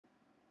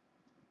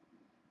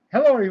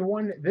Hello,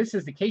 everyone. This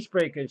is the Case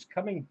Breakers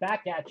coming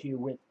back at you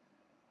with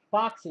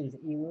boxes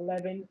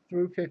 11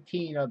 through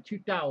 15 of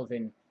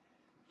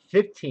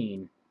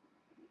 2015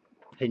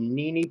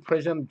 Panini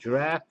Prizm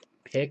Draft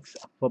Picks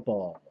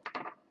Football.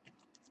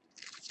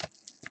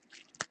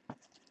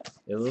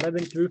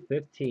 11 through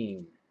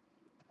 15.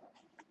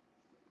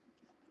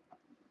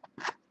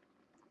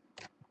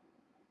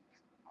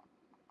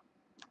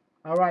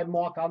 All right,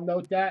 Mark, I'll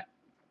note that.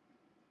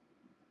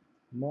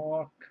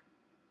 Mark,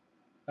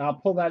 I'll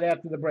pull that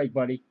after the break,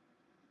 buddy.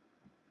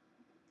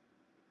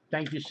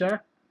 Thank you,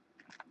 sir.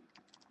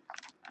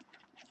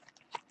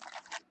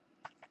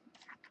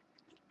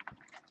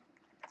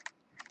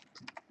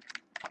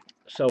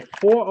 So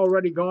 4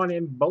 already gone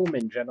in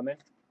Bowman, gentlemen.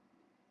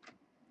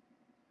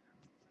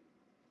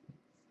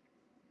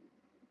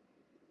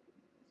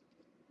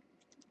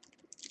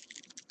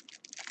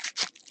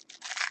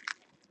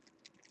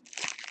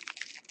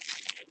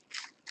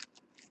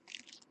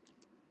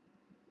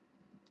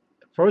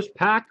 First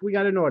pack, we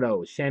got an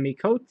auto. Sammy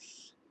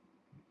Coates,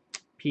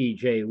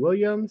 P.J.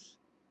 Williams,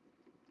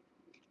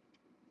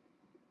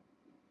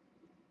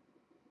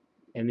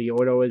 and the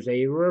auto is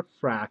a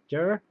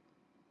refractor.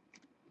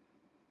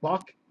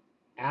 Buck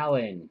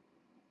Allen.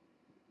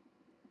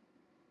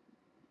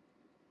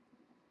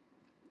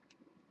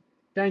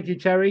 Thank you,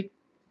 Terry.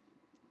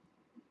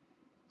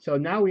 So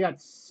now we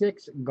got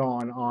 6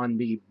 gone on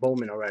the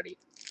Bowman already.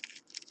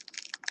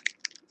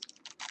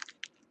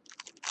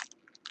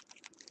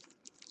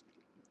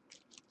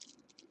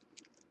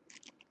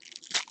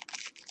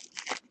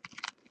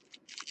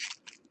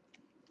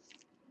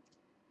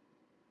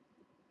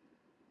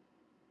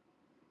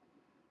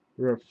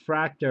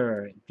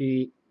 Refractor,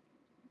 the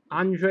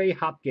Andre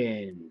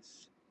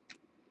Hopkins.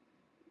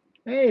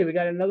 Hey, we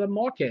got another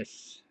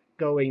Marcus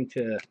going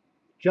to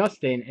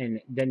Justin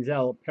and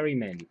Denzel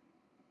Perryman.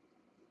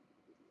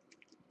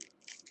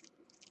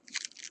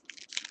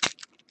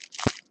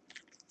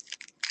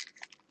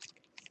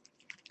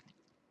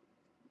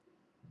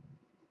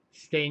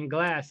 Stained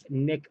glass,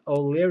 Nick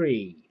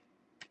O'Leary,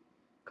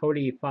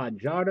 Cody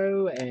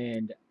Fajardo,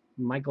 and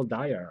Michael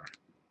Dyer.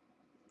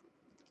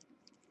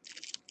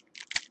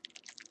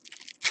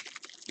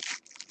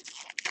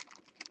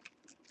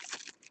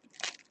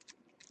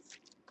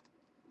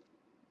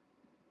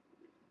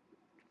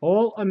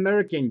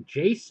 All-American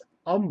Jace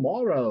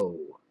Amaro.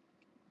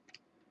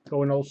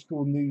 Going old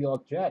school New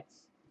York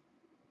Jets.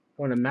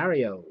 Going to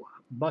Mario,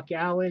 Buck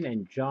Allen,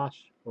 and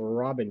Josh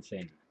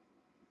Robinson.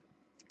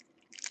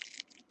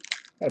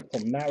 Gotta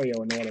pull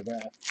Mario an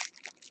autograph.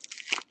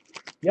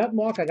 Yep,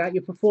 Mark, I got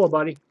you for 4,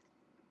 buddy.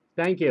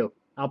 Thank you.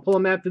 I'll pull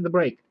them after the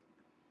break.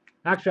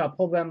 Actually, I'll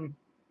pull them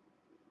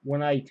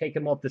when I take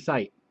them off the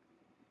site.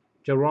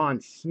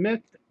 Jaron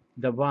Smith,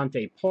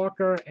 Devontae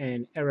Parker,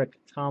 and Eric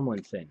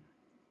Tomlinson.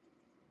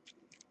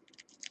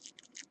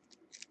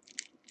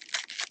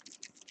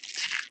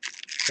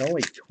 There's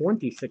only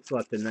 26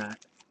 left in that.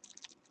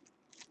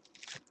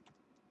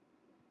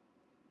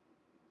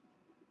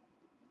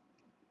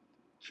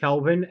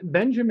 Kelvin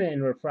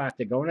Benjamin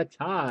refractor going to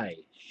Ty,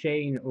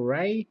 Shane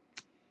Ray,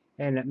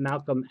 and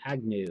Malcolm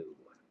Agnew.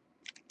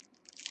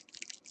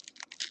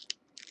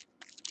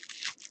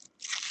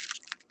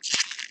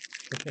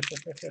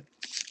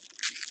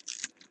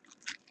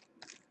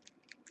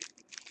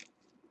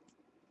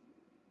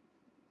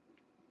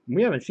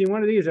 We haven't seen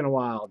one of these in a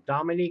while.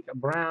 Dominique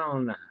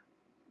Brown,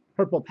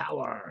 Purple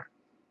Power.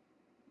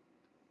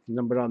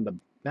 Numbered on the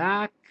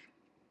back.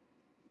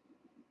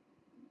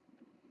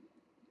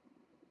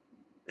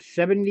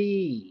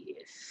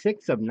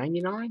 76 of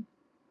 99.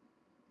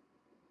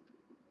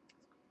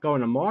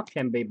 Going to Mark,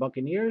 Tampa Bay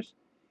Buccaneers,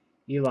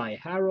 Eli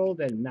Harold,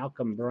 and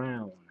Malcolm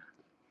Brown.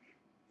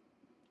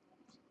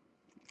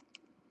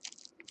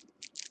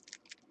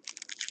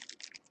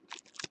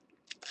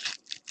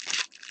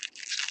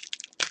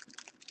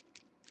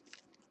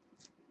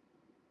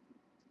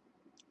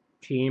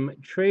 Team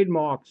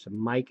trademarks,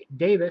 Mike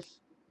Davis,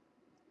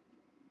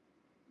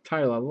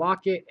 Tyler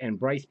Lockett, and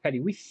Bryce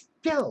Petty. We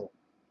still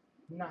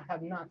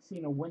have not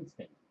seen a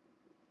Winston.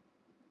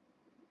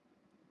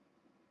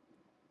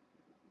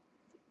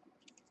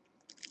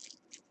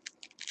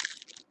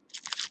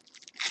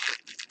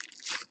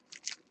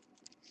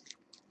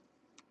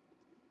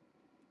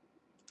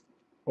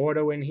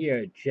 Auto in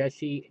here,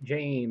 Jesse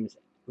James,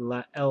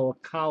 L.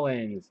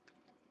 Collins.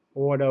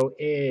 Auto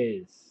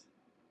is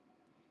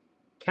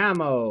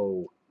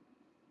Camo,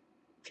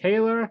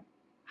 Taylor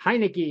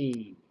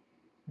Heineke.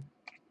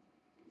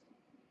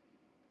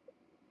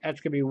 That's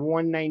going to be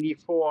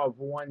 194 of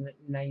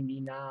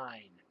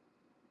 199.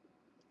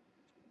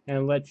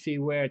 And let's see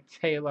where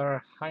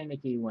Taylor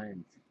Heineke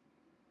went.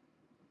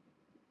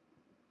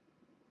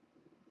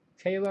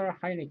 Taylor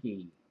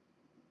Heineke.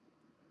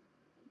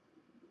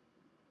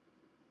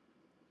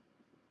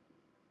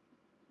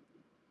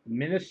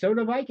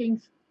 Minnesota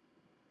Vikings.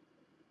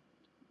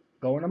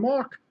 Going to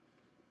Mark.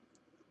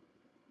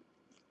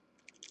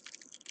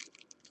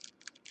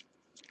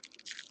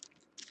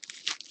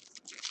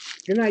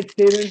 Good night,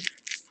 Steven.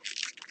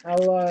 I'll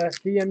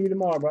DM you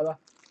tomorrow, brother.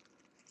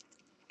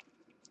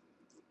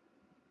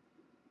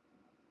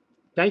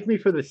 Thank me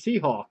for the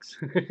Seahawks.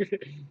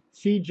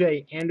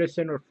 C.J.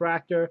 Anderson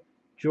Refractor,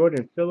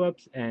 Jordan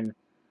Phillips, and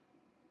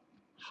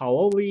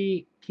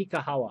Haoli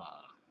Kikahawa.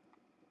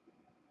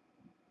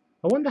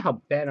 I wonder how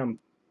bad I'm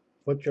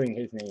butchering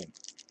his name.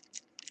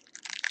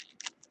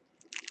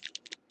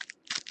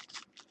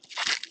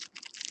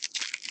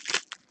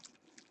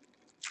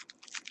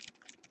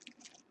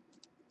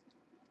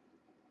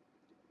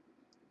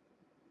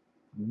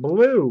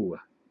 Blue,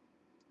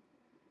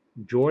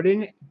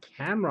 Jordan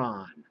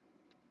Cameron.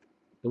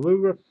 Blue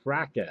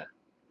Refractor,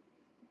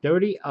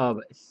 30 of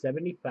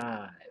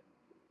 75.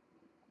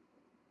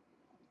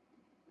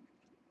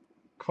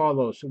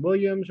 Carlos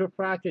Williams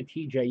Refractor,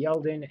 T.J.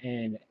 Yeldon,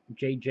 and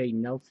J.J.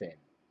 Nelson.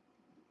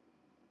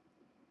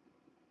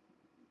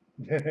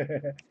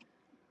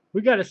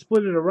 We got to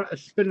spin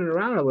it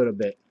around a little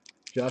bit,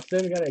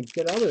 Justin. We got to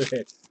get other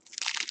hits.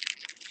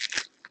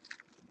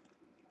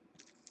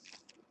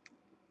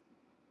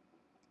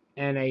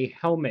 And a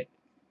helmet,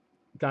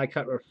 die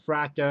cut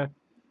refractor,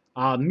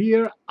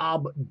 Amir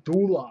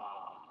Abdullah,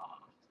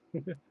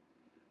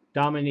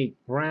 Dominique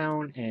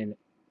Brown, and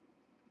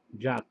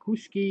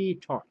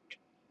Jakuski Tart.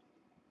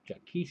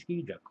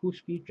 Jakowski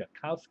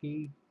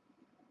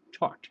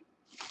Tart.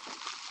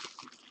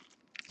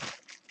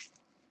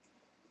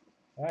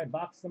 All right,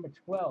 box number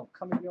 12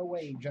 coming your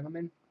way,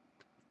 gentlemen.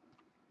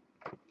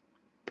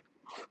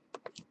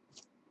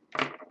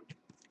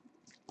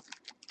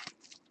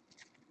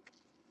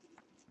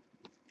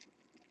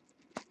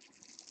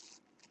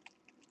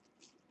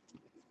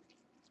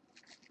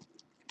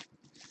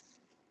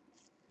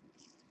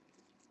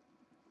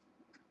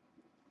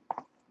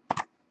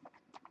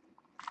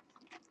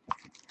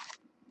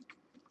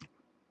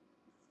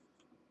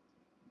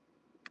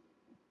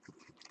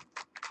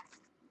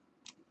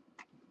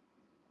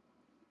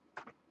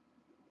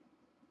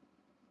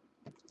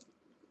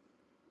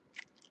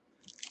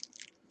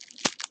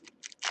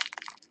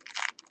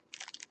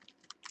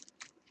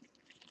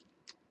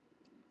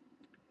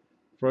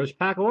 First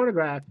pack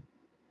autograph,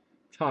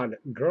 Todd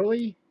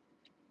Gurley,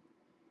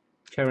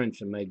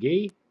 Terrence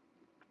McGee,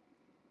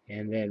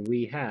 and then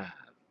we have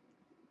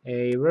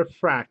a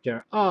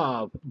refractor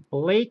of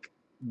Blake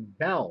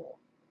Bell.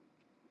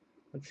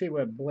 Let's see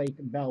where Blake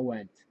Bell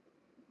went.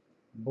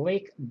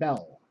 Blake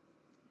Bell.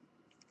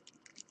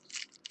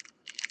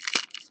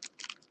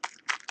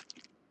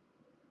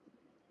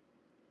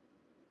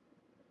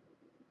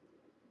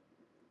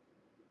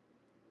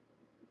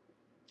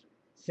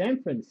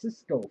 San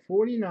Francisco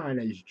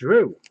 49ers,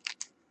 Drew.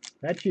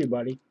 That's you,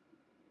 buddy.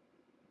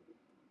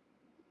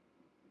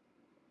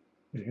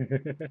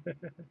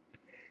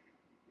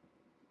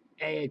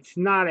 It's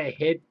not a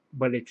hit,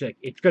 but it's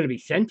going to be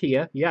sent to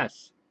you.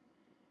 Yes.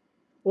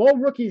 All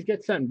rookies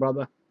get sent,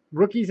 brother.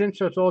 Rookies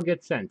inserts all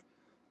get sent.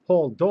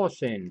 Paul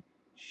Dawson,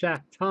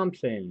 Shaq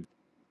Thompson,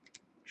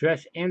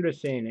 Dress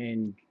Anderson,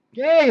 and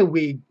there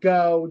we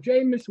go,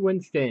 Jameis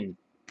Winston.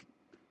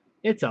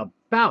 It's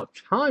about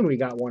time we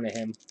got one of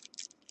him.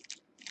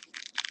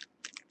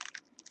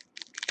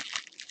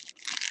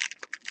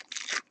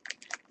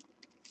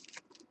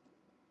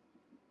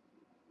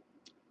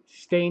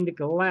 Stained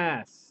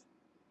glass.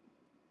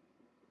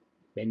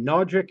 Then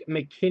Nodrick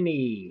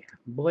McKinney,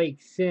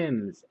 Blake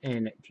Sims,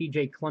 and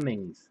TJ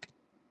Clemmings.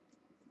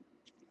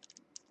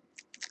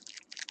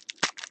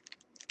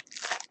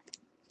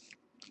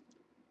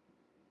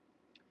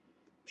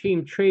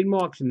 Team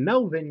trademarks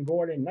Melvin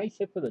Gordon. Nice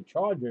hit for the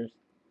Chargers.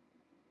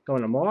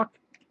 Going to Mark,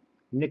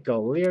 Nick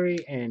O'Leary,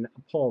 and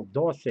Paul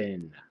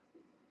Dawson.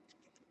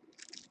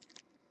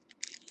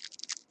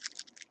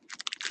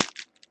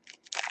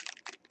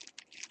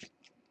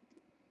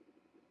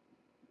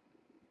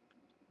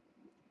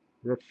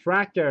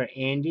 Refractor,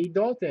 Andy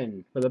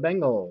Dalton for the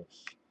Bengals.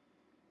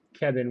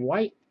 Kevin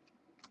White,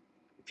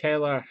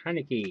 Taylor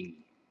Heineke.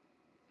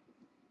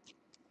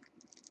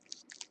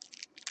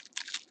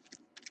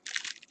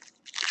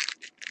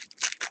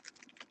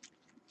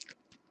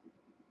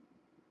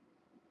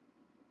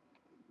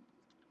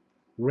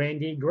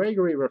 Randy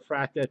Gregory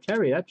Refractor,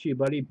 Terry, that's you,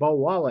 buddy. Bo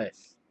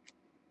Wallace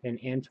and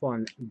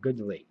Antoine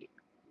Goodley.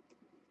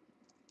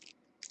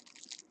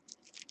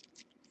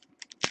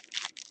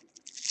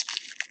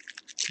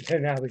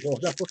 And now we go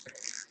up.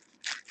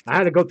 I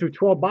had to go through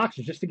 12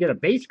 boxes just to get a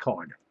base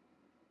card.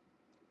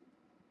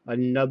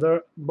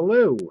 Another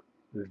blue,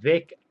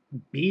 Vic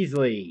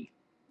Beasley.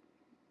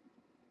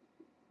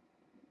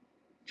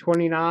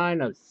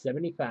 29 of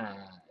 75.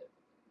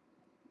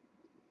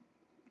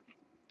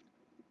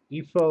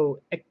 Ifo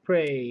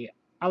Ekpre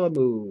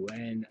Alamu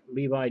and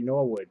Levi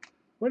Norwood.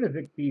 Where did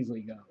Vic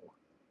Beasley go?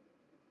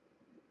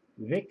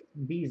 Vic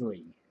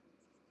Beasley.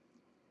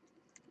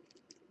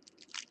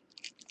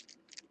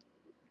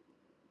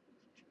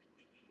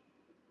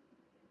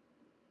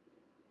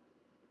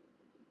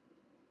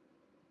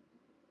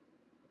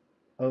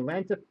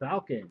 Atlanta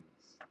Falcons.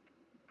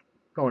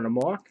 Going to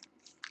Mark.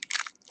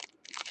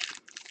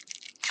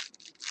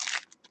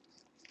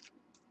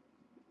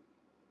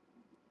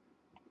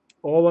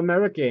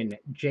 All-American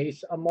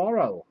Jace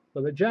Amaro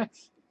for the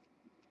Jets.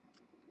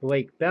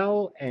 Blake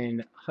Bell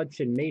and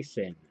Hudson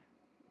Mason.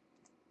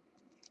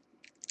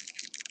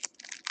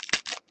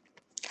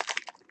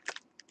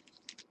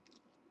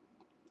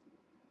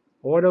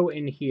 Auto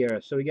in here.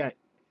 So we got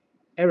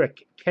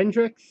Eric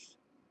Kendricks,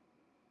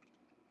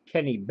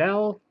 Kenny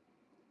Bell.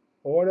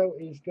 Auto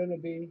is going to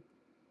be...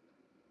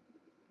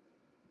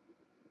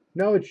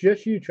 No, it's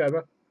just you,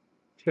 Trevor.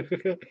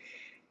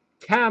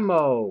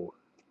 Camo.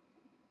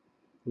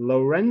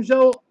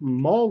 Lorenzo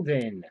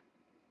Malden.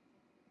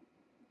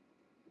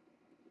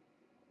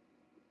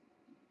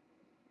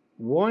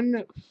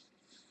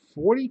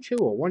 142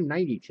 or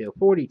 192?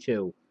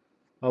 42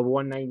 of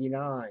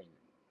 199.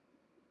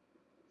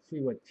 See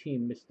what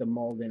team Mr.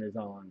 Malden is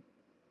on.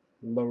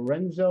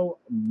 Lorenzo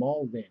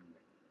Malden.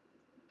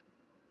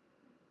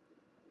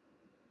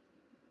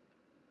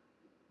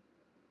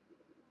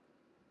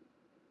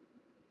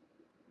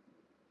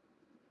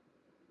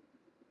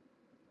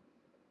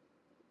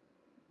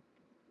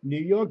 New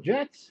York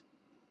Jets.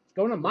 It's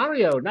going to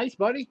Mario. Nice,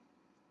 buddy.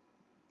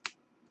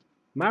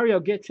 Mario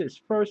gets his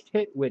first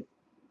hit with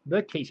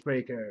the Case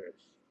Breakers.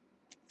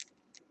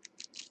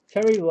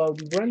 Terry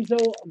Lorenzo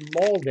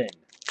Malden.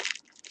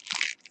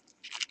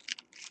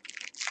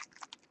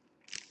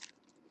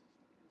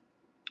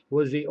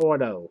 Was the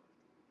auto.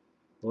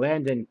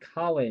 Landon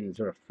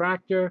Collins,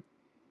 refractor.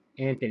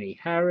 Anthony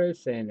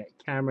Harris and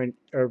Cameron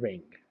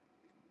Irving.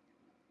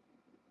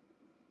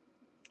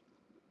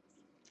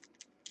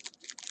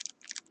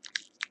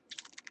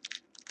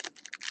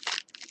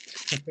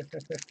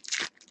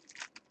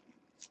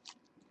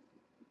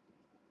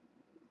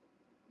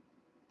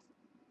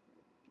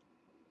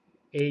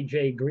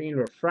 AJ Green,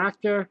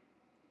 refractor.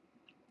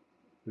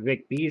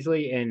 Vic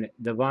Beasley and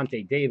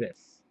Devontae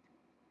Davis.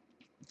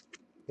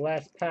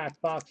 Last pack,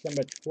 box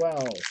number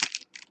 12.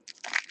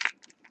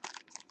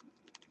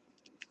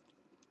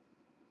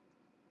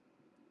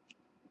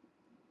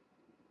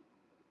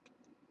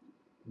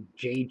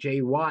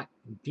 J.J. Watt,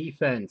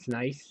 defense,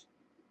 nice.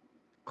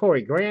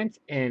 Corey Grant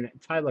and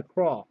Tyler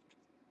Croft.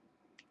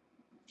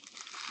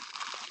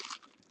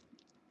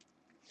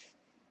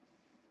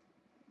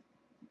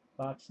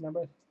 Box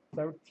number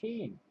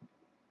 13.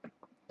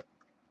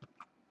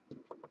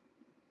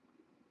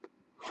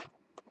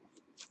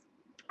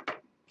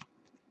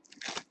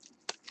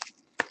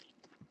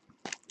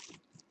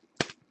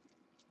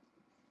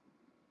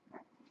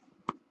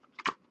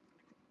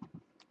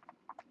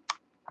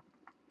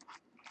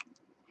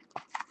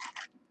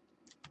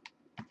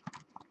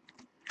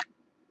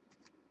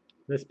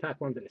 This pack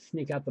wanted to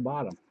sneak out the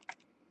bottom.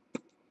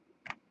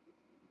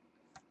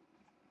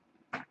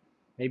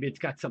 Maybe it's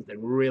got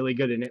something really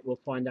good in it. We'll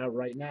find out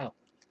right now.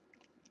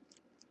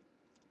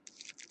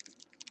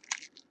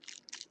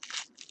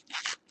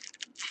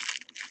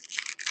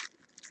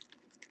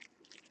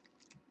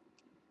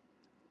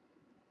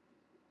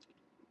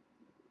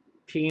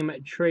 Team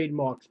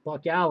trademarks: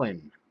 Buck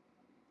Allen,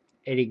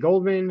 Eddie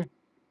Goldman,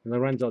 and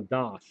Lorenzo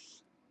Doss.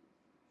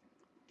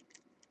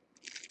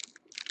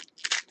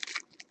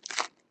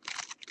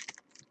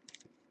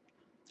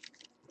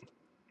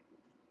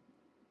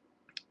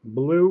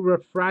 Blue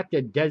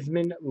refracted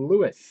Desmond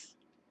Lewis.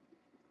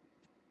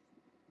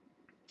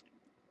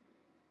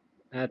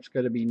 That's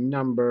going to be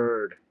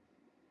numbered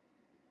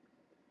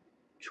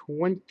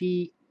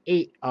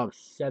 28 of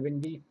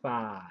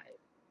 75.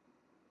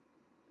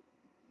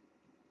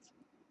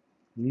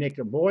 Nick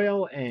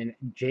Boyle and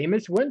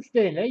Jameis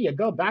Winston. There you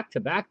go, back to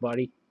back,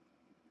 buddy.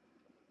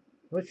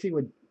 Let's see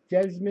what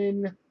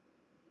Desmond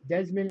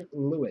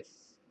Lewis.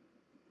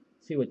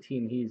 See what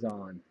team he's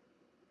on.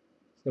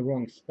 It's the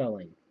wrong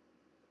spelling.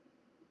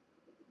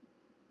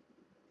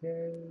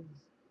 Desmond.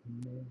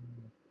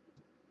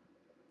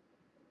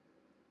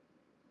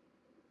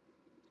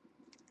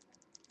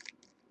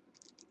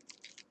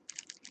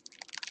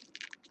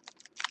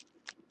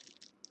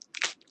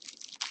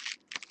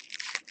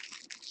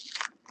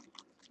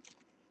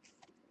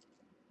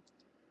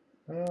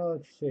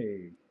 Let's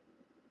see.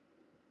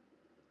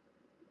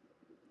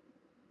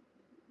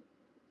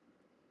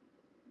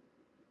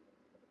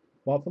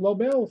 Buffalo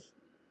Bills.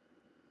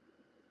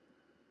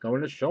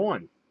 Going to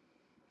Sean.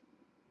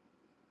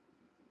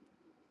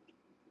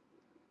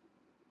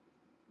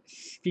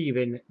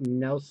 Steven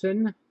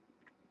Nelson.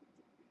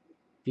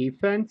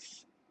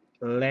 Defense.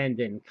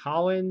 Landon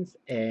Collins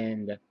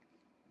and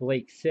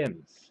Blake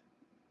Sims.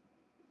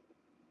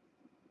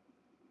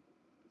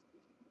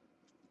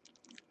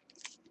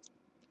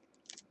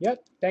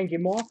 Yep, thank you,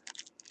 Mark.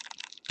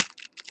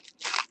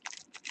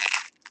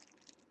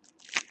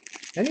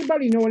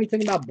 Anybody know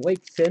anything about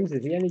Blake Sims?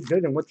 Is he any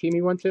good and what team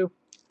he went to?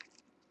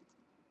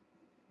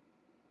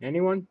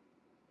 Anyone?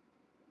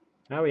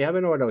 Now we have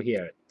an auto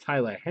here.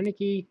 Tyler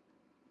Henneke,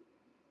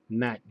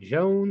 Matt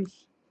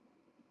Jones.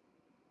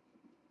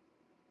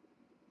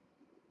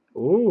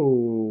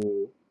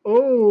 Ooh,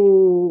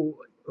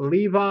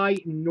 Levi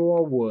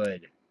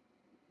Norwood.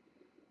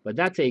 But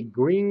that's a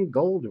green,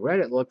 gold, red,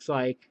 it looks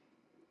like.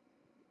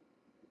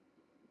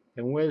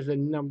 And where's the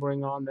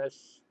numbering on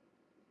this?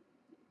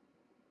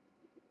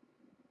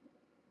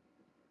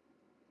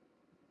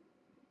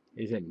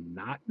 Is it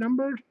not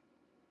numbered?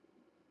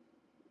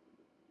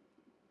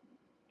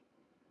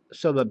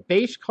 So the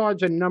base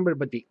cards are numbered,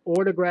 but the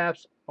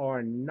autographs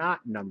are not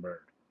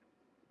numbered.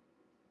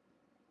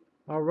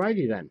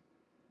 Alrighty then.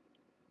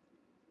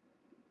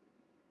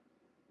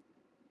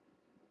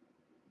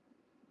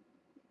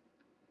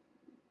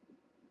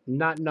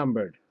 Not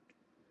numbered.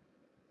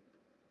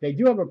 They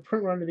do have a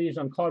print run of these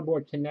on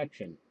Cardboard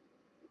Connection.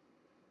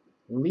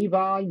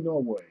 Levi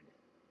Norwood.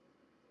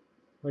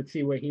 Let's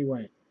see where he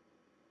went.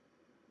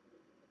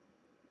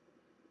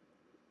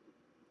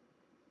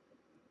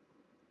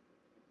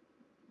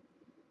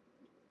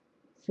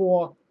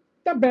 For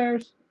the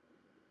Bears.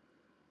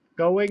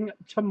 Going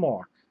to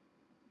Mark.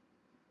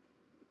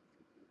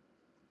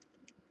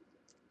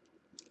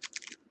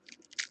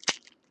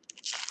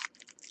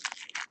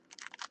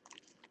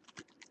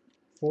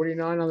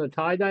 $49 on the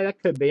tie-dye?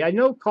 That could be. I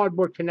know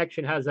Cardboard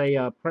Connection has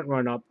a print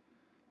run up.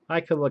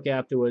 I could look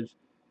afterwards.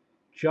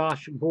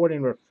 Josh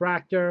Gordon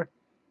Refractor,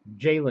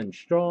 Jalen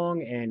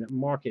Strong, and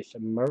Marcus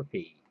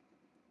Murphy.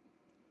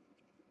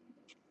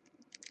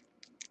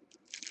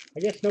 I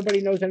guess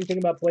nobody knows anything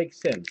about Blake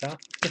Sims, huh?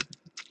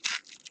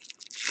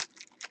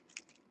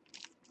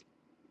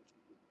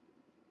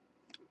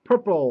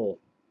 Purple.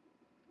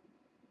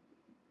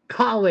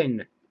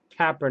 Colin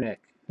Kaepernick.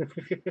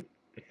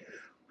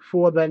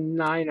 For the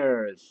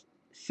Niners.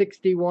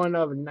 61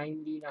 of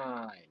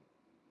 99.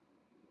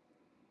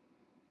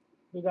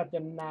 We got the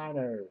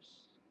Niners.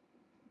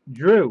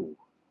 Drew.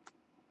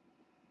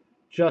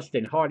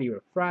 Justin Hardy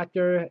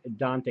Refractor,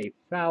 Dante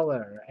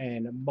Fowler,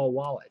 and Bo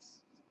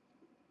Wallace.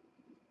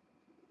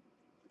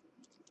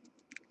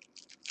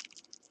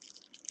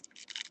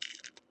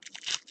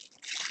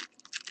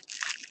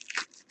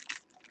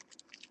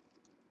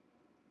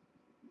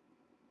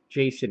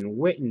 Jason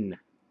Witten,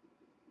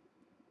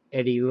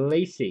 Eddie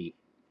Lacy.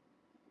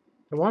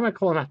 Why am I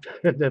calling out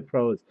the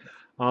pros?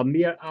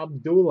 Amir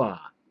Abdullah,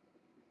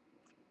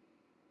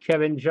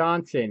 Kevin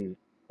Johnson.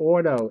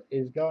 Auto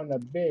is going to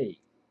be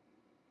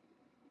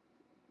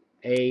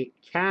a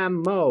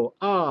camo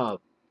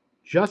of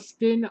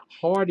Justin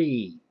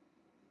Hardy.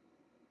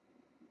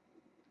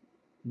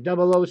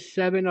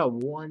 007 of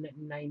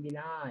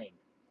 199.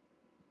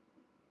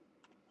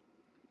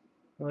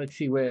 Let's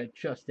see where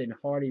Justin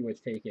Hardy was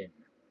taken.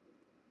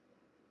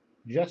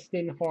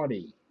 Justin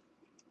Hardy.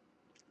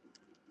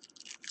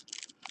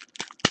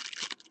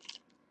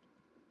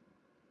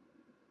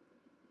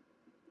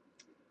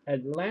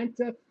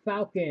 Atlanta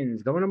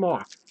Falcons. Going to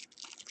Mark.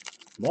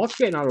 Mark's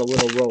getting on a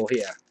little roll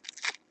here.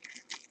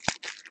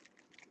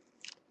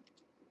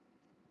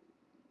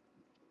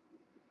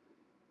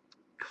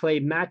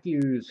 Clay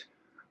Matthews.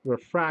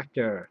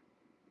 Refractor.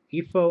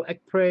 Ifo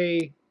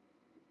Ekpre.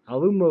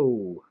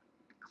 Alumo.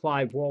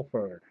 Clive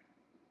Walford.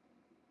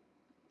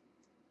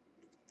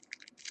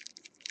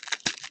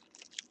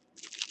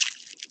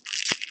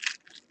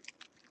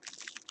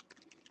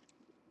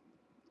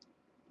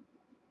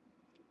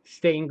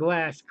 Stained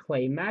glass,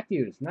 Clay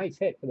Matthews. Nice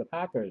hit for the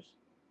Packers.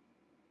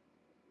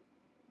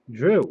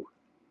 Drew.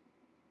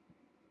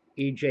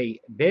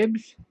 E.J.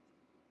 Bibbs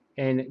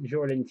and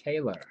Jordan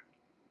Taylor.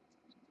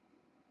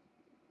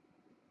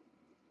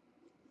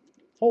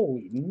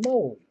 Holy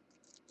moly.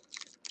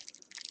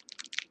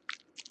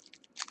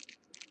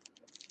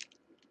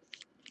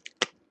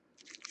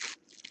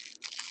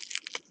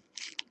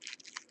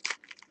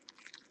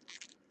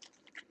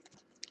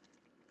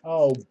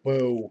 Oh,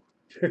 boo.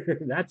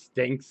 That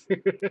stinks.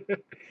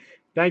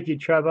 Thank you,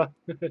 Trevor.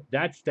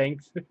 That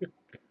stinks.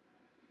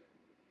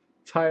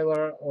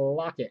 Tyler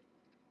Lockett.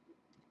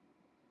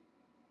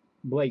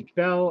 Blake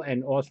Bell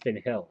and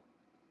Austin Hill.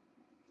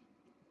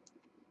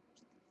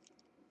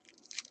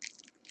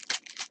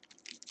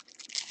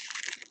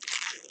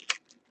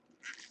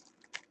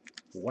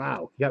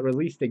 Wow, he got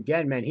released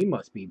again, man. He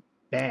must be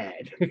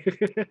bad.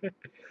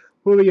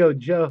 Julio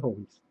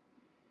Jones.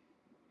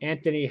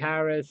 Anthony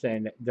Harris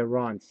and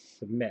Deron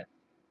Smith.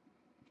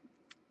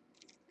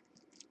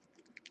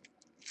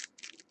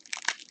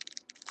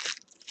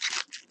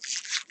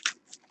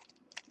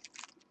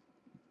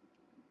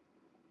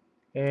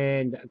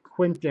 And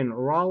Quinton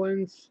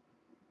Rollins,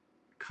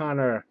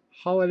 Connor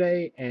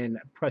Holiday, and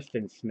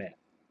Preston Smith.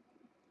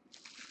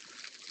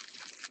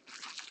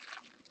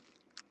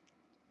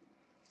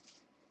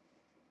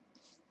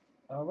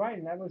 All right,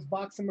 and that was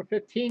box number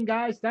 15,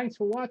 guys. Thanks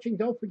for watching.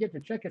 Don't forget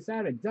to check us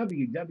out at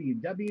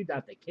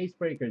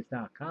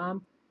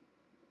www.thecasebreakers.com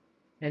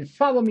and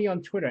follow me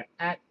on Twitter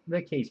at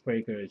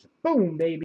 @thecasebreakers. Boom, baby.